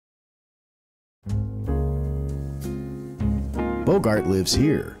Bogart lives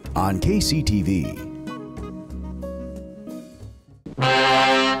here on KCTV.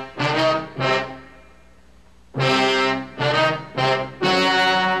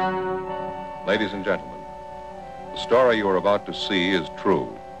 Ladies and gentlemen, the story you are about to see is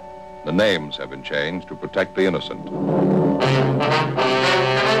true. The names have been changed to protect the innocent.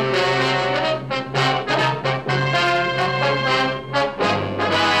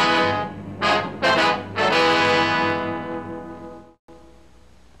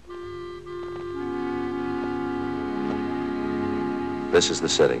 This is the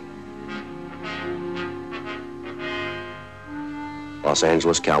city. Los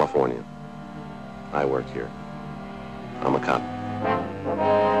Angeles, California. I work here. I'm a cop.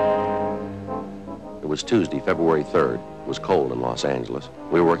 It was Tuesday, February 3rd. It was cold in Los Angeles.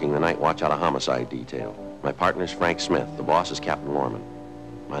 We were working the night watch out of homicide detail. My partner's Frank Smith. The boss is Captain Lorman.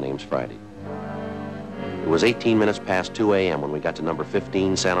 My name's Friday. It was 18 minutes past 2 a.m. when we got to number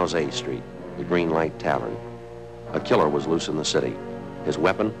 15 San Jose Street, the Green Light Tavern. A killer was loose in the city. His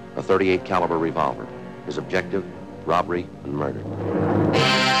weapon, a .38 caliber revolver. His objective, robbery and murder.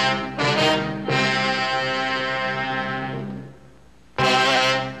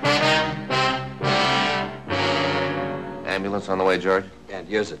 Ambulance on the way, George? Can't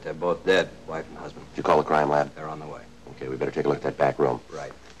use it. They're both dead, wife and husband. Did you call the crime lab? They're on the way. Okay, we better take a look at that back room.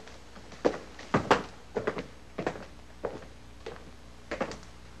 Right.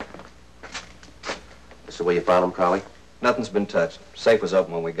 This the way you found him, Crowley? Nothing's been touched. Safe was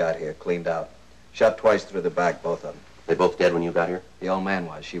open when we got here, cleaned out. Shot twice through the back, both of them. They both dead when you got here? The old man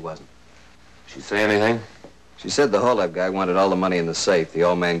was. She wasn't. She say anything? She said the holdup guy wanted all the money in the safe. The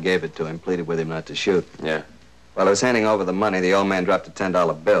old man gave it to him, pleaded with him not to shoot. Yeah. While he was handing over the money, the old man dropped a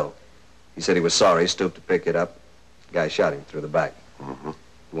 $10 bill. He said he was sorry, stooped to pick it up. The guy shot him through the back. Mm-hmm.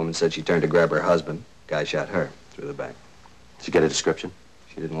 The woman said she turned to grab her husband. The guy shot her through the back. Did you get a description?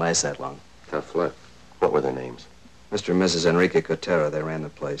 She didn't last that long. Tough flip. What were their names? Mr. and Mrs. Enrique Cotera, they ran the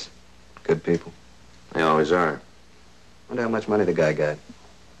place. Good people. They always are. Wonder how much money the guy got.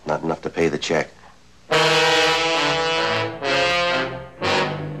 Not enough to pay the check.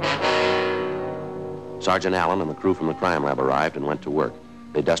 Sergeant Allen and the crew from the crime lab arrived and went to work.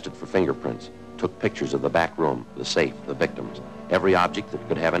 They dusted for fingerprints, took pictures of the back room, the safe, the victims. Every object that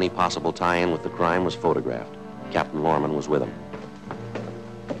could have any possible tie-in with the crime was photographed. Captain Lorman was with them.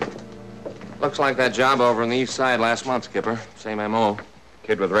 Looks like that job over on the east side last month, Skipper. Same M.O.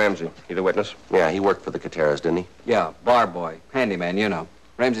 Kid with Ramsey. He the witness? Yeah, he worked for the Coteras, didn't he? Yeah, bar boy, handyman, you know.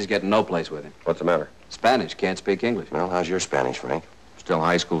 Ramsey's getting no place with him. What's the matter? Spanish, can't speak English. Well, how's your Spanish, Frank? Still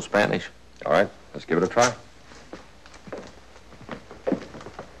high school Spanish. All right, let's give it a try.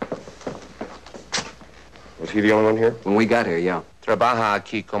 Was he the only one here? When we got here, yeah. Trabaja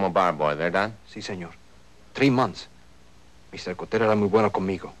aquí como bar boy, ¿verdad? Sí, señor. 3 months. Mr. Cotera era muy bueno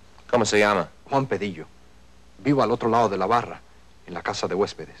conmigo. ¿Cómo se llama? Juan Pedillo. Vivo al otro lado de la barra, en la casa de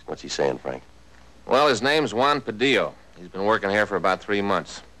huéspedes. What's he saying, Frank? Well, his name's Juan Pedillo. He's been working here for about 3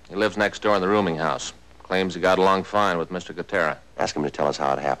 months. He lives next door in the rooming house. Claims he got along fine with Mr. Cotera. Ask him to tell us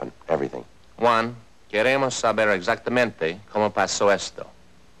how it happened. Everything. Juan, queremos saber exactamente cómo pasó esto.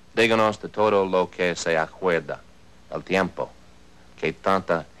 Díganos de todo lo que se acuerda. El tiempo. Que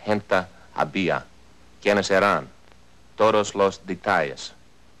tanta gente había. ¿Quiénes eran? Todos los detalles.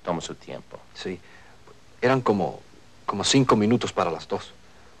 Toma su tiempo. Sí. Eran como 5 minutos para las 2.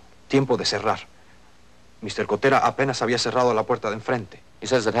 Tiempo de cerrar. Mr. Cotera apenas había cerrado la puerta de enfrente. He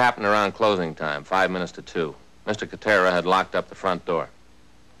says it happened around closing time, 5 minutes to 2. Mr. Cotera had locked up the front door.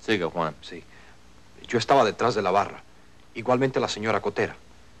 Siga, Juan. Sí. Yo estaba detrás de la barra. Igualmente la señora Cotera.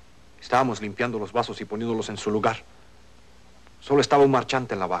 Estábamos limpiando los vasos y poniéndolos en su lugar. Solo estaba un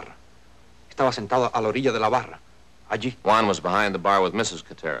marchante en la barra. Estaba sentado a la orilla de la barra. Allí. Juan was behind the bar with Mrs.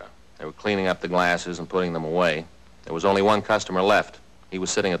 Cotera. They were cleaning up the glasses and putting them away. There was only one customer left. He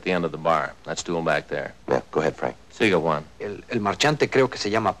was sitting at the end of the bar. That stool back there. Yeah, go ahead, Frank. Siga, Juan. El marchante creo que se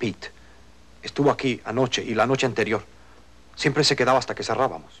llama Pete. Estuvo aquí anoche y la noche anterior. Siempre se quedaba hasta que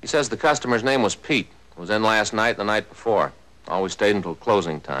cerrábamos. He says the customer's name was Pete. Was in last night, the night before. Always stayed until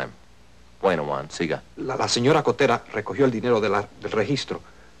closing time. Bueno, Juan, siga. La señora Cotera recogió el dinero del registro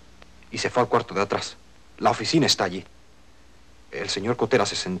y se fue al cuarto de atrás. La oficina está allí. El señor Cotera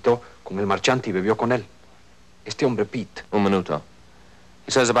se sentó con el marchante y bebió con él. Este hombre, Pete. Un minuto.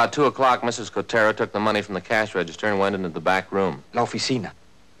 He says about 2 o'clock, Mrs. Cotera took the money from the cash register and went into the back room. La oficina.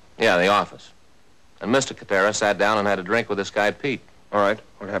 Yeah, the office. And Mr. Cotera sat down and had a drink with this guy, Pete. All right,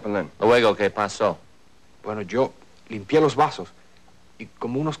 what happened then? Luego, ¿qué pasó? Bueno, yo limpié los vasos y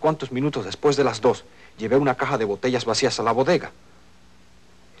como unos cuantos minutos después de las 2, llevé una caja de botellas vacías a la bodega.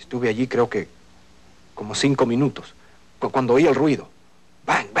 Estuve allí creo que como 5 minutos. Cuando oí el ruido.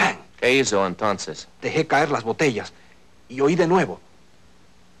 Bang, bang. ¿Qué hizo entonces? Dejé caer las botellas y oí de nuevo.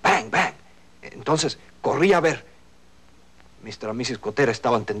 Bang, bang. Entonces corrí a ver. Mr. y Mrs. Cotera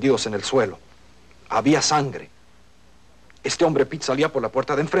estaban tendidos en el suelo. Había sangre. Este hombre Pete salía por la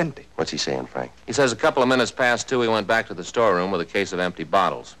puerta de enfrente. What's he saying, Frank? He says a couple of minutes past 2, he went back to the storeroom with a case of empty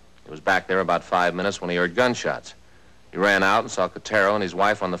bottles. He was back there about 5 minutes when he heard gunshots. He ran out and saw Cotero and his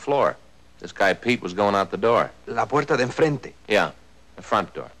wife on the floor. This guy Pete was going out the door. La puerta de enfrente. Yeah, the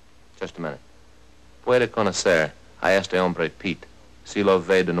front door. Just a minute. ¿Puede conocer a este hombre Pete? ¿Si lo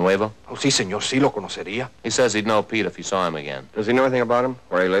ve de nuevo? Oh, sí, señor, sí lo conocería. He says he'd know Pete if he saw him again. Does he know anything about him?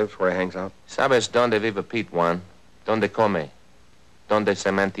 Where he lives, where he hangs out? ¿Sabes dónde vive Pete, Juan? ¿Dónde come? ¿Dónde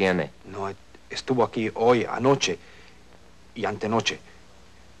se mantiene? No, estuvo aquí hoy, anoche y antenoche.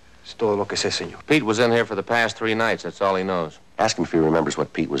 Es todo lo que sé, señor. Pete was in here for the past 3 nights. That's all he knows. Ask him if he remembers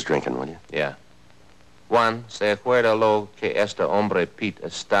what Pete was drinking, will you? Yeah. Juan, ¿se acuerda lo que este hombre Pete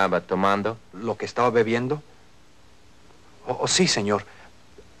estaba tomando? ¿Lo que estaba bebiendo? Oh, sí, señor.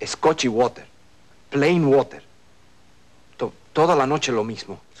 Scotch y water. Plain water. Toda la noche lo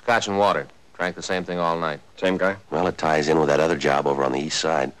mismo. Scotch and water. Drank the same thing all night. Same guy? Well, it ties in with that other job over on the east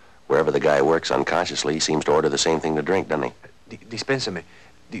side. Wherever the guy works unconsciously, he seems to order the same thing to drink, doesn't he? Dispénseme.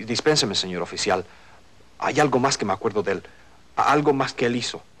 Dispénseme, señor oficial. Hay algo más que me acuerdo de él. Algo más que él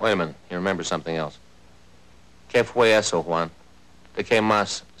hizo. Wait a minute. He remembers something else. ¿Qué fue eso, Juan? ¿De qué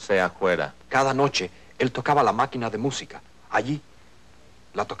más se acuerda? Cada noche, él tocaba la máquina de música. Allí.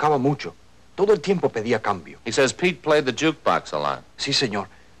 La tocaba mucho. Todo el tiempo pedía cambio. He says Pete played the jukebox a lot. Sí, señor.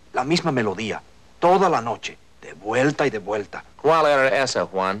 La misma melodía. Toda la noche. De vuelta y de vuelta. ¿Cuál era esa,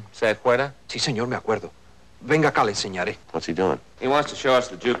 Juan? ¿Se acuerda? Sí, señor, me acuerdo. Venga acá, le enseñaré. What's he doing? He wants to show us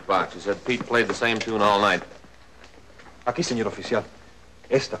the jukebox. He said Pete played the same tune all night. Aquí, señor oficial.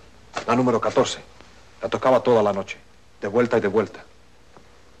 Esta, la número 14. La tocaba toda la noche. De vuelta y de vuelta.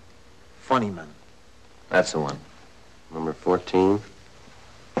 Funny Man. That's the one. Number 14.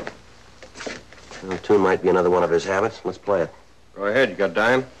 Well, tune might be another one of his habits. Let's play it. Go ahead, you got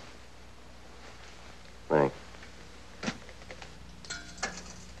dime? Thanks.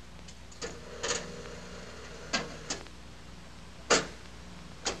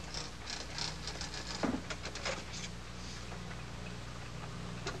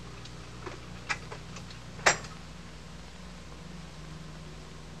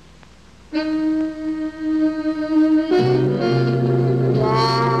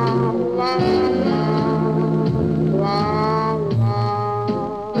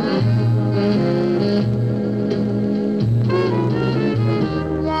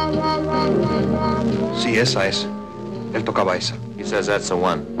 Sí, esa es. Él tocaba esa. He says that's the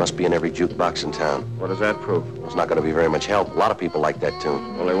one. Must be in every jukebox in town. What does that prove? It's not going to be very much help. A lot of people like that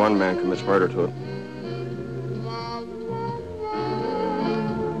tune. Only one man commits murder to it.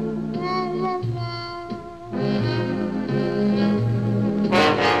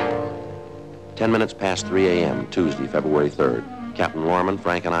 Ten minutes past 3 a.m., Tuesday, February 3rd. Captain Lorman,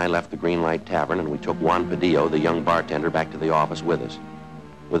 Frank, and I left the Green Light Tavern, and we took Juan Padillo, the young bartender, back to the office with us.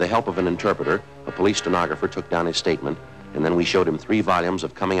 With the help of an interpreter, a police stenographer took down his statement, and then we showed him 3 volumes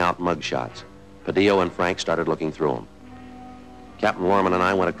of coming out mugshots. Padillo and Frank started looking through them. Captain Lorman and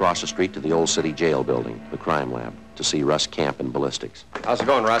I went across the street to the old city jail building, the crime lab, to see Russ Camp in ballistics. How's it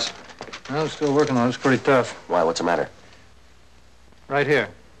going, Russ? I'm still working on it. It's pretty tough. Why, what's the matter? Right here.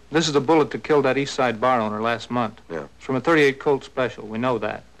 This is the bullet that killed that East Side bar owner last month. Yeah. It's from a .38 Colt Special. We know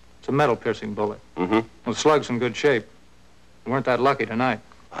that. It's a metal-piercing bullet. Mm-hmm. Well, the slug's in good shape. We weren't that lucky tonight.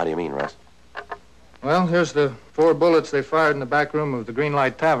 How do you mean, Russ? Well, here's the 4 bullets they fired in the back room of the Green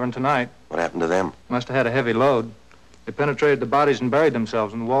Light Tavern tonight. What happened to them? Must have had a heavy load. They penetrated the bodies and buried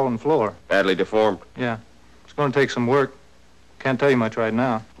themselves in the wall and floor. Badly deformed. Yeah. It's going to take some work. Can't tell you much right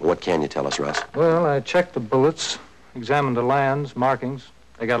now. What can you tell us, Russ? Well, I checked the bullets, examined the lands, markings.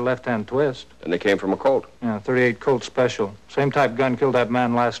 They got a left-hand twist. And they came from a Colt. Yeah, .38 Colt Special. Same type gun killed that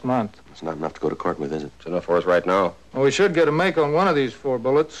man last month. It's not enough to go to court with, is it? It's enough for us right now. Well, we should get a make on one of these 4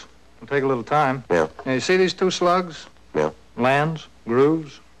 bullets. It'll take a little time. Yeah. Now, you see these 2 slugs? Yeah. Lands,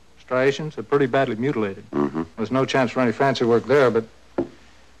 grooves, striations. They're pretty badly mutilated. Mm-hmm. There's no chance for any fancy work there, but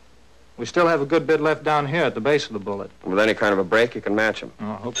we still have a good bit left down here at the base of the bullet. With any kind of a break, you can match him.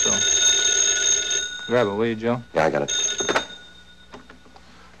 Oh, I hope so. Grab it, will you, Joe? Yeah, I got it.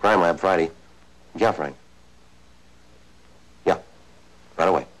 Crime lab, Friday. Yeah, Frank. Yeah. Right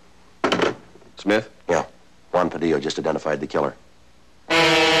away. Smith? Yeah. Juan Padillo just identified the killer.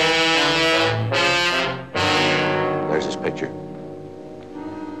 There's his picture.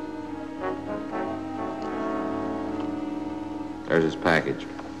 There's his package.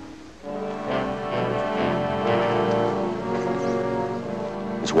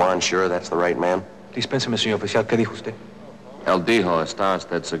 Is Juan sure that's the right man? Dispénseme, señor oficial. ¿Qué dijo usted? Él dijo, ¿está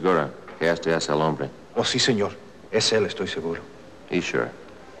usted segura que este es el hombre? Oh, sí, señor. Es él, estoy seguro. He's sure.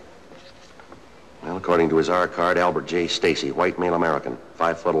 Well, according to his R card, Albert J. Stacy, white male American,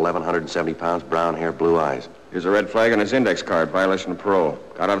 5'11", 170 pounds, brown hair, blue eyes. Here's a red flag on his index card, violation of parole.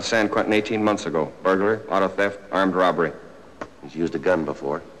 Got out of San Quentin 18 months ago. Burglary, auto theft, armed robbery. He's used a gun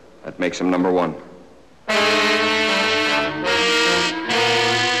before. That makes him number one.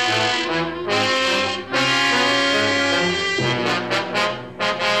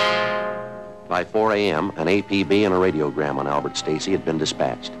 By 4 a.m., an APB and a radiogram on Albert Stacy had been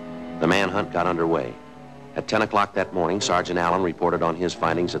dispatched. The manhunt got underway. At 10 o'clock that morning, Sergeant Allen reported on his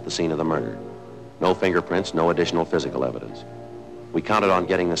findings at the scene of the murder. No fingerprints, no additional physical evidence. We counted on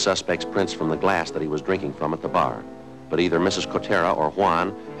getting the suspect's prints from the glass that he was drinking from at the bar. But either Mrs. Cotera or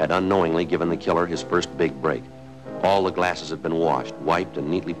Juan had unknowingly given the killer his first big break. All the glasses had been washed, wiped, and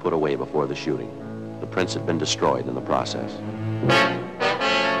neatly put away before the shooting. The prints had been destroyed in the process.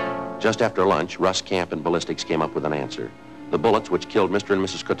 Just after lunch, Russ Camp and ballistics came up with an answer. The bullets which killed Mr. and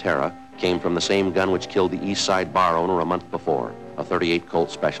Mrs. Cotera came from the same gun which killed the East Side bar owner a month before, a .38 Colt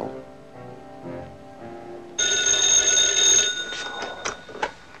Special.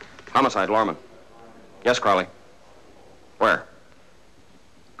 Homicide, Lorman. Yes, Crowley. Where?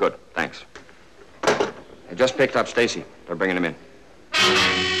 Good, thanks. I just picked up Stacy. They're bringing him in.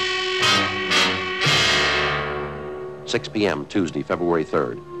 6 p.m., Tuesday, February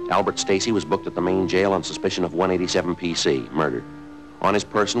 3rd. Albert Stacy was booked at the main jail on suspicion of 187 PC, murder. On his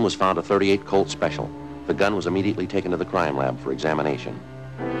person was found a .38 Colt Special. The gun was immediately taken to the crime lab for examination.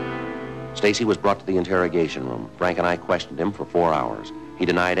 Stacy was brought to the interrogation room. Frank and I questioned him for 4 hours. He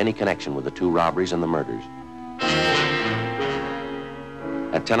denied any connection with the two robberies and the murders.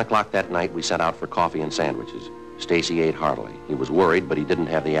 At 10 o'clock that night, we sent out for coffee and sandwiches. Stacy ate heartily. He was worried, but he didn't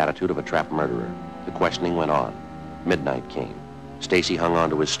have the attitude of a trapped murderer. The questioning went on. Midnight came. Stacy hung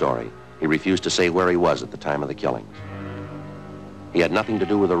on to his story. He refused to say where he was at the time of the killings. He had nothing to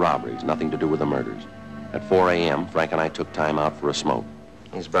do with the robberies, nothing to do with the murders. At 4 a.m., Frank and I took time out for a smoke.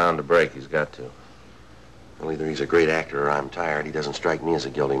 He's bound to break. He's got to. Well, either he's a great actor or I'm tired. He doesn't strike me as a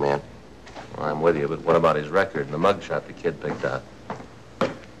guilty man. Well, I'm with you, but what about his record and the mugshot the kid picked out?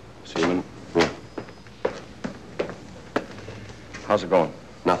 Seaman? Yeah. How's it going?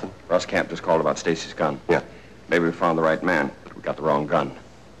 Nothing? Russ Camp just called about Stacy's gun. Yeah. Maybe we found the right man, but we got the wrong gun.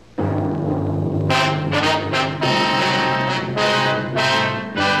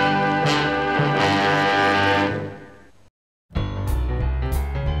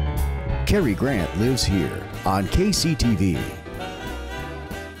 Cary Grant lives here on KCTV.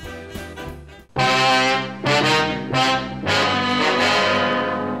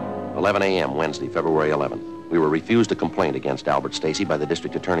 "11 a.m., Wednesday, February 11th. We were refused a complaint against Albert Stacy by the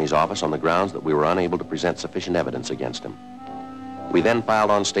District Attorney's Office on the grounds that we were unable to present sufficient evidence against him. We then filed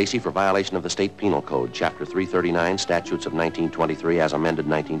on Stacy for violation of the State Penal Code, Chapter 339, Statutes of 1923, as amended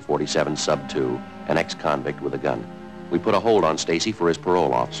 1947, Sub 2, an ex-convict with a gun. We put a hold on Stacy for his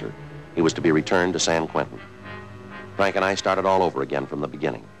parole officer. He was to be returned to San Quentin. Frank and I started all over again from the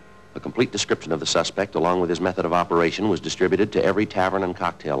beginning. A complete description of the suspect, along with his method of operation, was distributed to every tavern and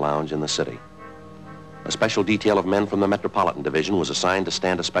cocktail lounge in the city. A special detail of men from the Metropolitan Division was assigned to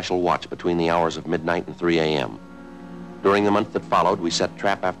stand a special watch between the hours of midnight and 3 a.m. During the month that followed, we set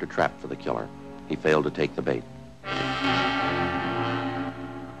trap after trap for the killer. He failed to take the bait.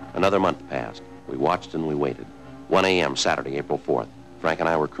 Another month passed. We watched and we waited. 1 a.m., Saturday, April 4th. Frank and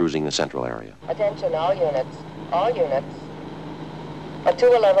I were cruising the central area. Attention, all units. All units. A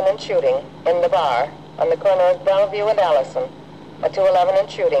 211 in shooting in the bar on the corner of Bellevue and Allison. A 211 in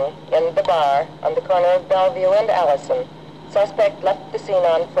shooting in the bar on the corner of Bellevue and Allison. Suspect left the scene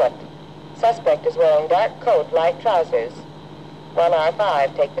on foot. Suspect is wearing dark coat, light trousers.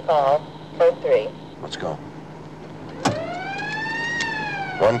 1R5, take the call. Code 3. Let's go.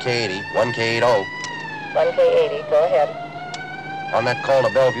 1K80, 1K80. 1K80, go ahead. On that call to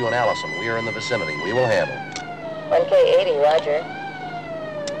Bellevue and Allison, we are in the vicinity. We will handle. 1K80, roger.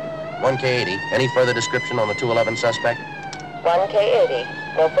 1K80, any further description on the 211 suspect? 1K80,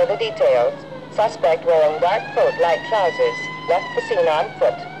 no further details. Suspect wearing dark coat, light trousers. Left the scene on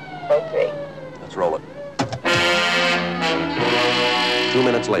foot. Code 3. Let's roll it. 2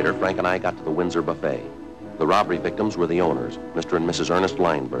 minutes later, Frank and I got to the Windsor Buffet. The robbery victims were the owners, Mr. and Mrs. Ernest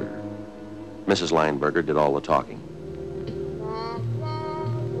Lineberger. Mrs. Lineberger did all the talking.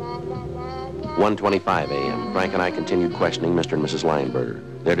 1:25 a.m., Frank and I continued questioning Mr. and Mrs. Lineberger.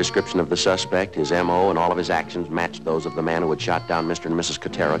 Their description of the suspect, his M.O., and all of his actions matched those of the man who had shot down Mr. and Mrs.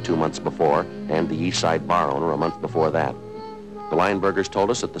 Cotera 2 months before and the East Side bar owner a month before that. The Linebergers told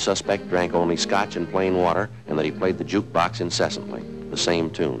us that the suspect drank only scotch and plain water and that he played the jukebox incessantly. The same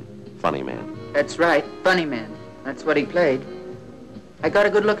tune, Funny Man. That's right, Funny Man. That's what he played. I got a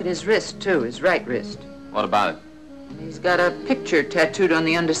good look at his wrist, too, his right wrist. What about it? He's got a picture tattooed on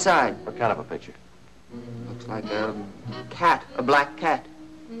the underside. What kind of a picture? Looks like a cat, a black cat.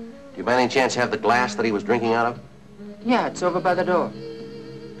 Do you by any chance have the glass that he was drinking out of? Yeah, it's over by the door.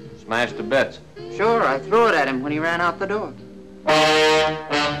 Smashed to bits. Sure, I threw it at him when he ran out the door.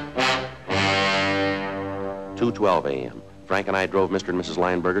 2:12 a.m. Frank and I drove Mr. and Mrs.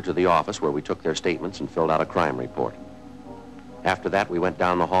 Lineberger to the office where we took their statements and filled out a crime report. After that, we went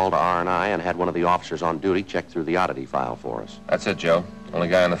down the hall to R&I and had one of the officers on duty check through the oddity file for us. That's it, Joe. Only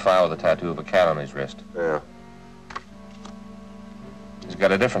guy in the file with a tattoo of a cat on his wrist. Yeah. He's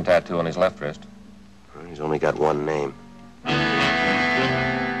got a different tattoo on his left wrist. He's only got one name.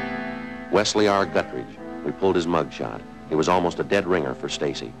 Wesley R. Guttridge. We pulled his mugshot. He was almost a dead ringer for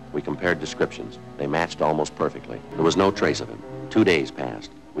Stacy. We compared descriptions. They matched almost perfectly. There was no trace of him. 2 days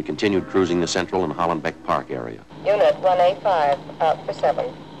passed. We continued cruising the Central and Hollenbeck Park area. Unit 1A5, out for 7.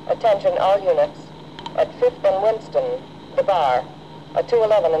 Attention all units. At 5th and Winston, the bar. A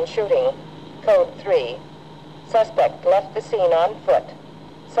 211 and shooting. Code 3. Suspect left the scene on foot.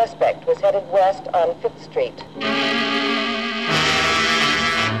 Suspect was headed west on 5th Street.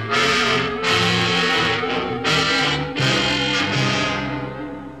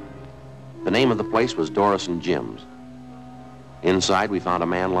 The name of the place was Doris and Jim's. Inside, we found a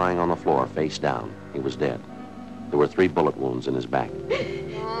man lying on the floor, face down. He was dead. There were 3 bullet wounds in his back.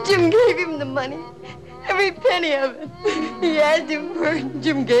 Jim gave him the money, every penny of it. He asked him for it, and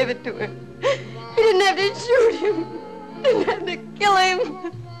Jim gave it to him. He didn't have to shoot him, didn't have to kill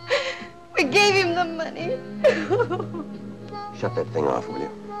him. We gave him the money. Shut that thing off, will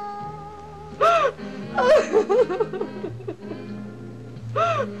you?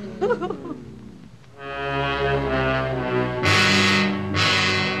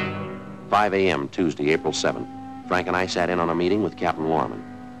 5 a.m. Tuesday, April 7th. Frank and I sat in on a meeting with Captain Lorman.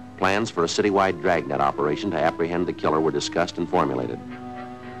 Plans for a citywide dragnet operation to apprehend the killer were discussed and formulated.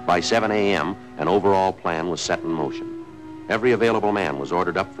 By 7 a.m., an overall plan was set in motion. Every available man was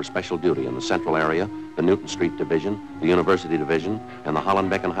ordered up for special duty in the Central area, the Newton Street Division, the University Division, and the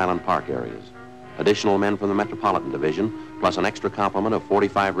Hollenbeck and Highland Park areas. Additional men from the Metropolitan Division, plus an extra complement of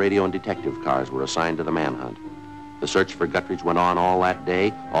 45 radio and detective cars were assigned to the manhunt. The search for Guttridge went on all that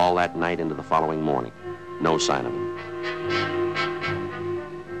day, all that night into the following morning. No sign of him.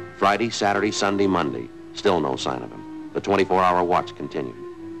 Friday, Saturday, Sunday, Monday, still no sign of him. The 24-hour watch continued.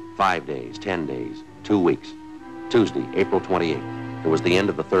 5 days, 10 days, 2 weeks. Tuesday, April 28th. It was the end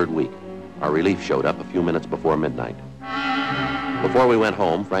of the 3rd week. Our relief showed up a few minutes before midnight. Before we went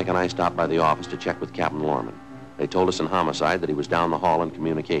home, Frank and I stopped by the office to check with Captain Lorman. They told us in homicide that he was down the hall in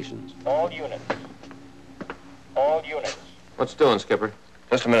communications. All units. All units. What's doing, Skipper?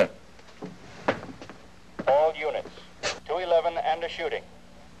 Just a minute. All units. 211 and a shooting.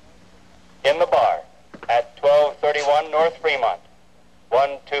 In the bar at 1231 North Fremont.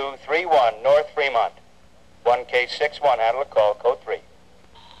 1231 North Fremont. 1K61, handle a call, code 3.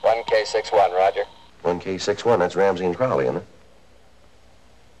 1K61, roger. 1K61, that's Ramsey and Crowley, isn't it?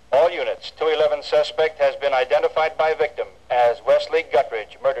 All units, 211 suspect has been identified by victim as Wesley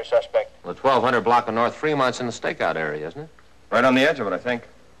Guttridge, murder suspect. The 1200 block of North Fremont's in the stakeout area, isn't it? Right on the edge of it, I think.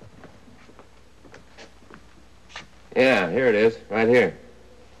 Yeah, here it is, right here.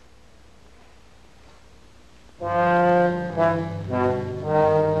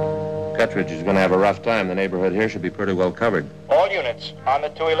 Guttridge is going to have a rough time. The neighborhood here should be pretty well covered. All units, on the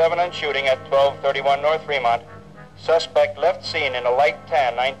 211 and shooting at 1231 North Fremont. Suspect left scene in a light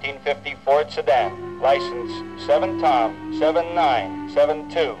tan 1950 Ford sedan. License 7 Tom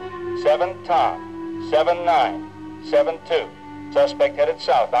 7972. 7 Tom 7972. Suspect headed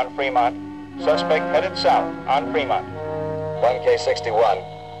south on Fremont. Suspect headed south on Fremont. 1K61.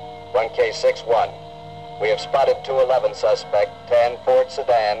 1K61. We have spotted 211 suspect, tan Ford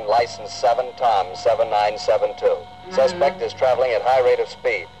sedan, license 7 Tom 7972. Suspect is traveling at high rate of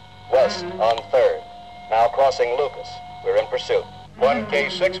speed. West on 3rd. Now crossing Lucas. We're in pursuit.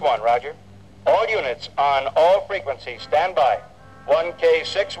 1K61, roger. All units on all frequencies, stand by.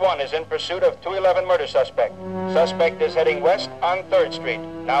 1K61 is in pursuit of 211 murder suspect. Suspect is heading west on 3rd Street,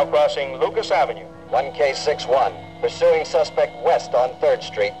 now crossing Lucas Avenue. 1K61, pursuing suspect west on 3rd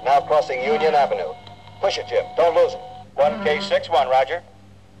Street, now crossing Union Avenue. Push it, Jim. Don't lose him. 1K61, roger.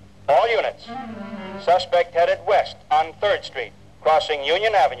 All units. Suspect headed west on 3rd Street, crossing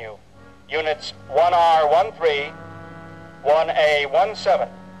Union Avenue. Units 1R13, 1A17,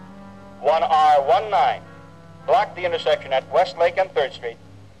 1R19, Block the intersection at Westlake and 3rd Street.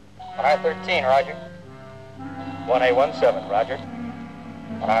 1R13, roger. 1A17, roger.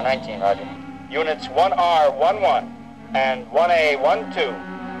 1R19, roger. Units 1R11 and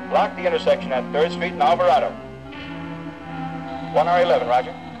 1A12. Block the intersection at 3rd Street and Alvarado. 1R11,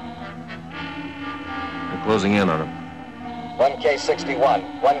 roger. We're closing in on him.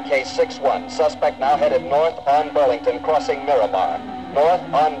 1K61, 1K61. Suspect now headed north on Burlington, crossing Miramar. North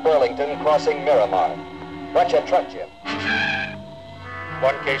on Burlington, crossing Miramar. Watch your truck, Jim.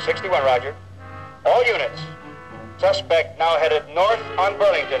 1K61, roger. All units. Suspect now headed north on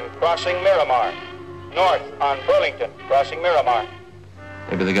Burlington, crossing Miramar. North on Burlington, crossing Miramar.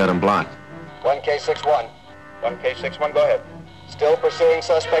 Maybe they got him blocked. 1K61. 1K61, go ahead. Still pursuing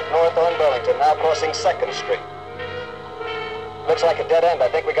suspect north on Burlington, now crossing 2nd Street. Looks like a dead end. I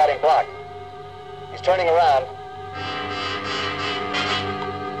think we got him blocked. He's turning around.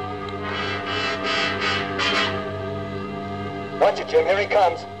 Watch it, Jim. Here he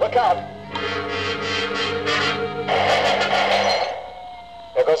comes. Look out.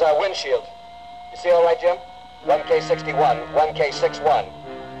 There goes our windshield. You see all right, Jim? 1K61, 1K61.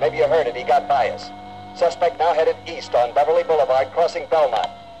 Maybe you heard it. He got by us. Suspect now headed east on Beverly Boulevard, crossing Belmont.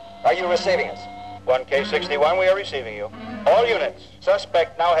 Are you receiving us? 1K61, we are receiving you. All units.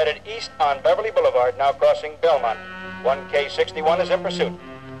 Suspect now headed east on Beverly Boulevard, now crossing Belmont. 1K61 is in pursuit.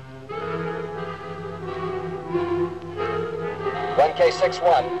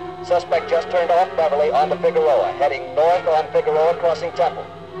 1K61. Suspect just turned off Beverly onto Figueroa, heading north on Figueroa, crossing Temple.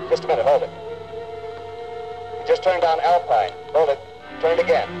 Just a minute, hold it. He just turned down Alpine. Hold it. Turned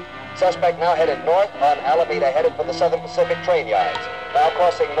again. Suspect now headed north on Alameda, headed for the Southern Pacific train yards. Now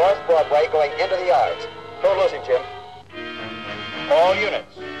crossing North Broadway, going into the yards. Don't lose him, Jim. All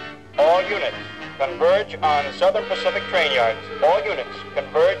units. All units. Converge on Southern Pacific train yards. All units.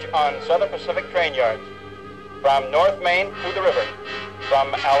 Converge on Southern Pacific train yards. From North Main to the river.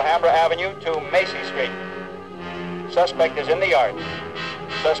 From Alhambra Avenue to Macy Street. Suspect is in the yards.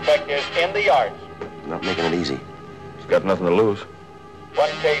 Suspect is in the yards. Not making it easy. He's got nothing to lose.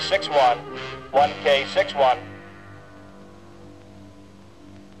 1K61. 1K61.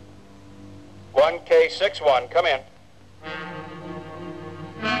 1K61, come in.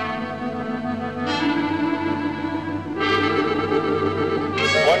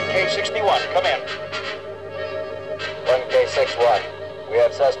 1K61, come in. 1K61. We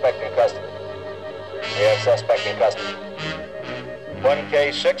have suspect in custody. We have suspect in custody.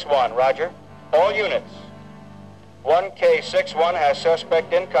 1K61, roger. All units. 1K61 has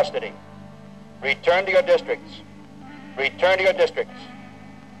suspect in custody. Return to your districts. Return to your districts.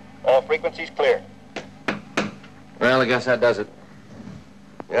 All frequencies clear. Well, I guess that does it.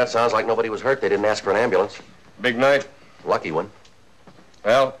 Yeah, it sounds like nobody was hurt. They didn't ask for an ambulance. Big night. Lucky one.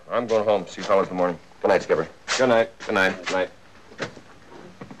 Well, I'm going home. See you fellas in the morning. Good night, Skipper. Good night. Good night. Good night.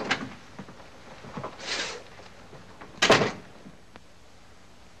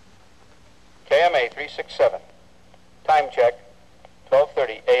 KMA 367. Time check,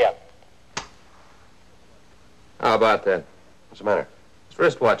 12:30 a.m. How about that? What's the matter? This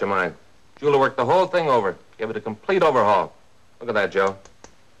wristwatch of mine. Jeweler worked the whole thing over. Gave it a complete overhaul. Look at that, Joe.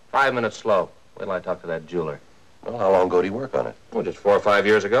 5 minutes slow. Wait till I talk to that jeweler. Well, how long ago did he work on it? Oh, just 4 or 5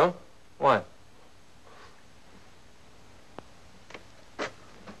 years ago. Why?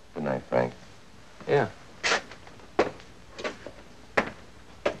 Good night, Frank. Yeah.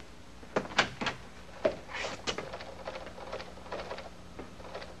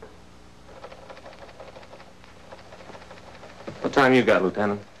 What time you got,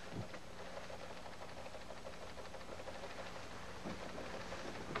 Lieutenant?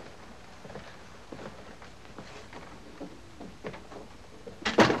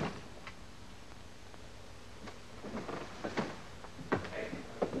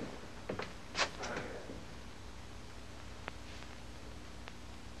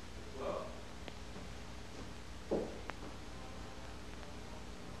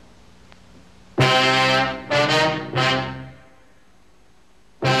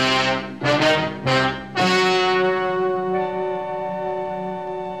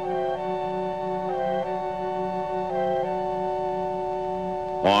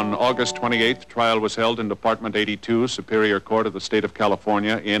 On August 28th, trial was held in Department 82, Superior Court of the State of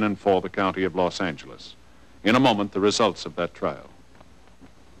California, in and for the County of Los Angeles. In a moment, the results of that trial.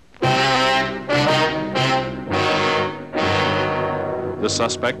 The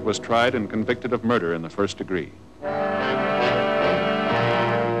suspect was tried and convicted of murder in the first degree.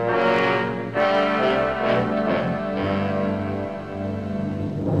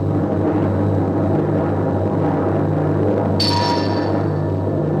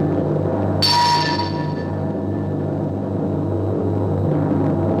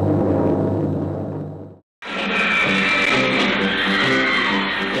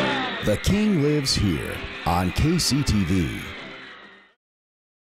 The King Lives Here on KCTV.